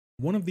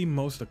One of the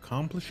most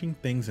accomplishing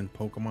things in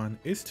Pokemon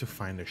is to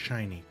find a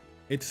shiny.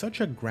 It's such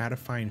a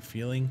gratifying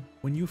feeling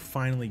when you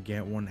finally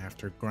get one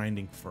after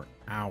grinding for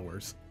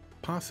hours,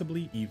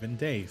 possibly even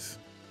days.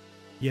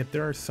 Yet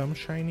there are some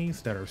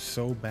shinies that are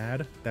so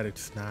bad that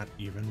it's not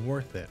even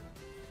worth it.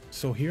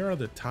 So here are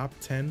the top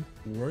 10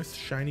 worst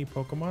shiny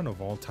Pokemon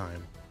of all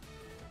time.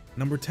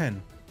 Number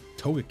 10.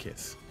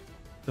 Togekiss.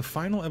 The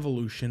final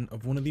evolution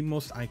of one of the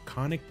most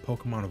iconic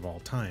Pokemon of all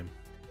time.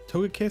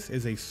 Togekiss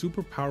is a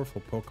super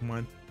powerful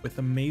Pokemon with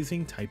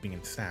amazing typing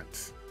and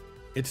stats.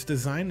 Its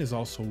design is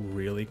also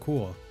really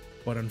cool,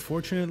 but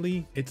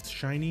unfortunately, its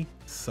shiny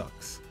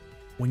sucks.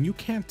 When you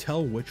can't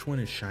tell which one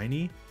is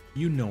shiny,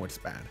 you know it's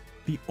bad.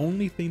 The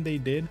only thing they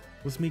did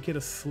was make it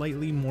a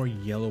slightly more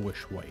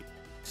yellowish white.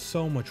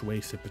 So much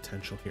wasted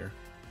potential here.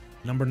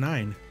 Number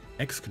 9.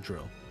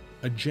 Excadrill,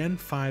 a Gen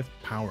 5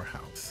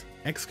 powerhouse.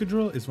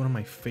 Excadrill is one of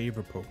my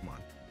favorite Pokemon.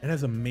 It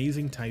has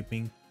amazing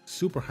typing,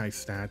 super high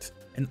stats,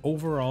 and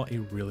overall a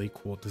really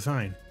cool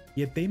design.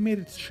 Yet they made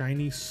its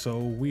shiny so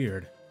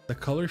weird. The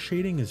color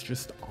shading is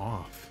just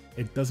off.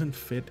 It doesn't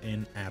fit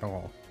in at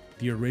all.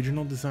 The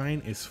original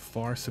design is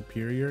far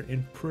superior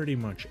in pretty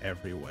much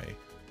every way.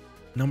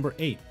 Number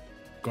 8.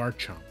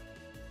 Garchomp.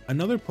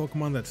 Another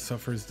Pokemon that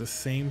suffers the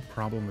same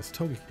problem as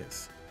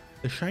Togekiss.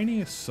 The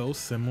shiny is so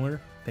similar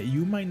that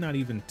you might not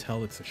even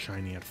tell it's a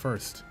shiny at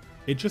first.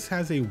 It just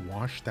has a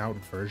washed out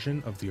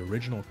version of the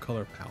original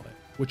color palette,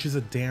 which is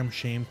a damn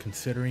shame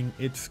considering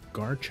it's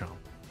Garchomp,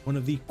 one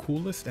of the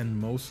coolest and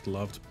most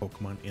loved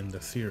Pokemon in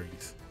the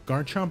series.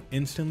 Garchomp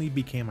instantly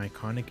became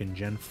iconic in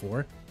Gen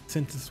 4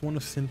 since it's one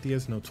of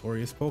Cynthia's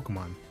notorious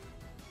Pokemon.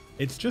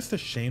 It's just a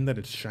shame that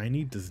its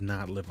shiny does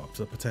not live up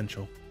to the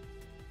potential.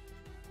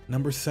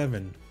 Number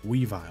 7.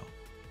 Weavile.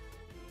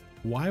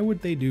 Why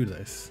would they do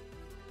this?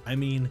 I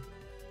mean,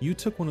 you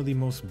took one of the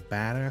most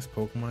badass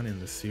Pokemon in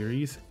the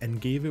series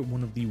and gave it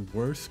one of the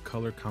worst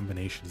color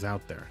combinations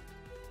out there.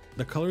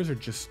 The colors are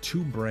just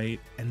too bright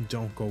and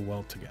don't go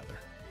well together.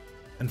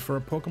 And for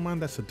a Pokemon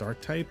that's a dark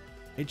type,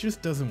 it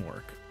just doesn't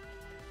work.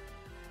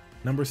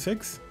 Number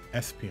 6.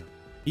 Espeon.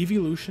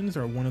 Evolutions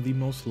are one of the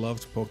most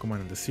loved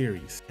Pokemon in the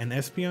series, and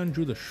Espeon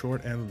drew the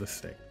short end of the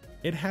stick.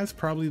 It has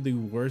probably the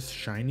worst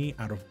shiny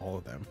out of all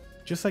of them.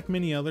 Just like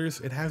many others,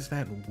 it has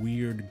that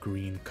weird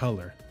green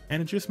color, and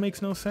it just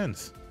makes no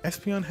sense.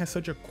 Espeon has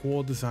such a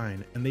cool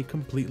design, and they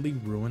completely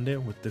ruined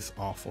it with this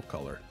awful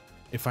color.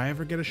 If I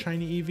ever get a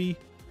shiny Eevee,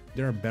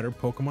 there are better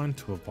Pokemon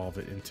to evolve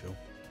it into.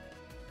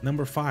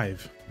 Number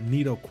 5.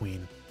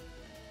 Nidoqueen.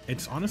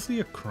 It's honestly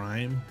a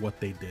crime what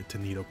they did to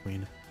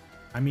Nidoqueen.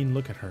 I mean,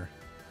 look at her.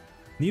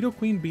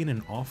 Nidoqueen being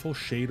an awful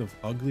shade of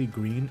ugly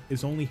green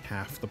is only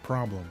half the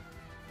problem.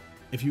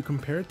 If you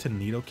compare it to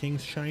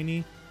Nidoking's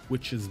shiny,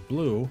 which is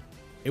blue,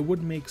 it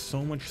would make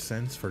so much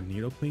sense for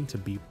Nidoqueen to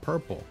be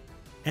purple.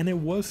 And it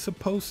was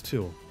supposed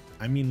to.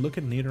 I mean, look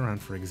at Nidoran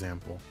for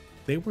example.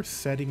 They were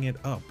setting it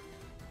up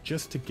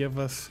just to give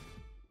us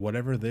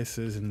whatever this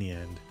is in the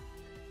end.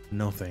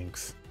 No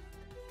thanks.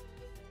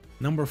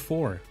 Number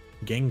 4.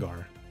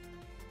 Gengar.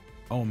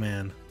 Oh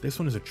man, this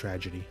one is a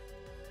tragedy.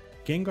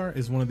 Gengar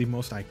is one of the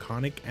most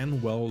iconic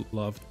and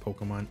well-loved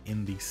Pokemon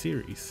in the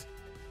series.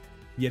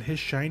 Yet his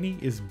shiny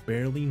is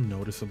barely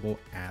noticeable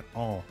at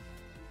all.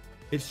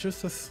 It's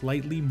just a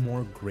slightly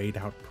more grayed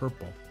out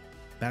purple.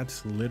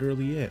 That's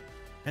literally it.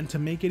 And to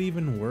make it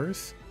even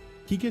worse,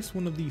 he gets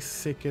one of the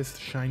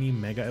sickest shiny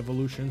mega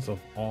evolutions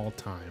of all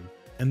time.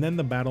 And then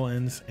the battle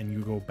ends and you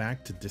go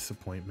back to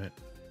disappointment.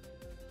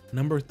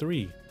 Number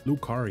 3.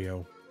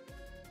 Lucario.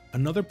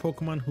 Another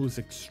Pokemon who is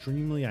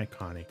extremely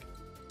iconic.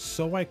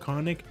 So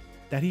iconic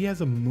that he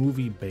has a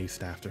movie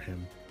based after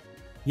him.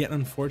 Yet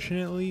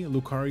unfortunately,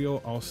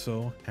 Lucario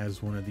also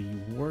has one of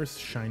the worst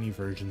shiny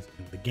versions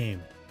in the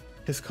game.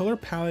 His color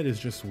palette is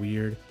just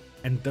weird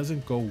and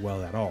doesn't go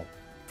well at all.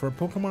 For a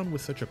Pokemon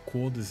with such a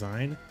cool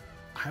design,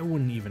 I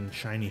wouldn't even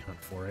shiny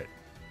hunt for it.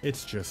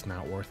 It's just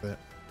not worth it.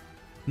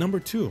 Number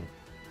 2.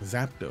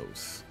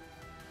 Zapdos.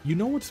 You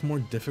know what's more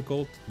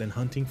difficult than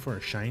hunting for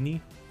a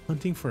shiny?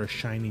 Hunting for a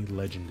shiny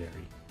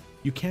legendary.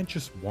 You can't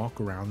just walk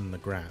around in the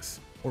grass,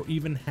 or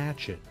even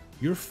hatch it.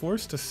 You're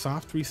forced to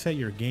soft reset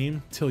your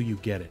game till you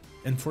get it.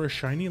 And for a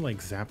shiny like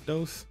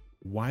Zapdos,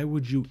 why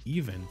would you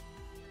even?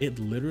 It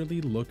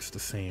literally looks the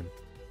same.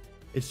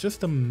 It's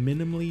just a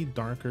minimally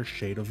darker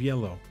shade of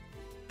yellow.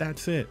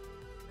 That's it.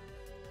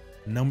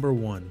 Number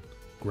 1.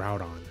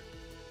 Groudon.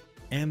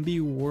 And the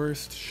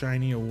worst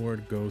shiny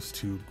award goes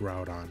to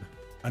Groudon.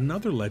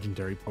 Another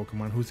legendary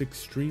Pokemon who's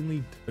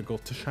extremely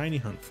difficult to shiny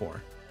hunt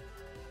for.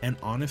 And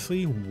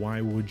honestly,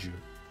 why would you?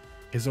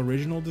 His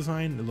original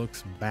design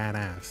looks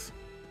badass,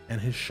 and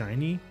his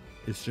shiny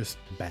is just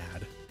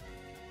bad.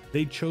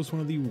 They chose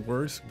one of the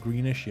worst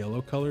greenish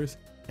yellow colors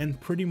and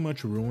pretty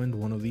much ruined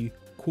one of the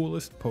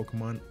coolest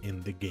Pokemon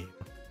in the game.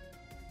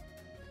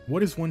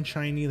 What is one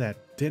shiny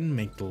that didn't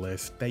make the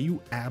list that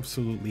you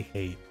absolutely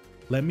hate?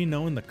 Let me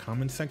know in the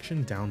comment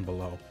section down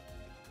below.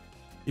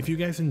 If you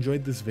guys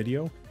enjoyed this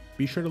video,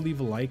 be sure to leave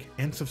a like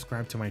and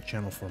subscribe to my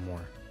channel for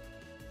more.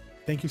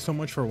 Thank you so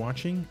much for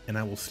watching, and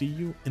I will see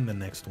you in the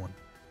next one.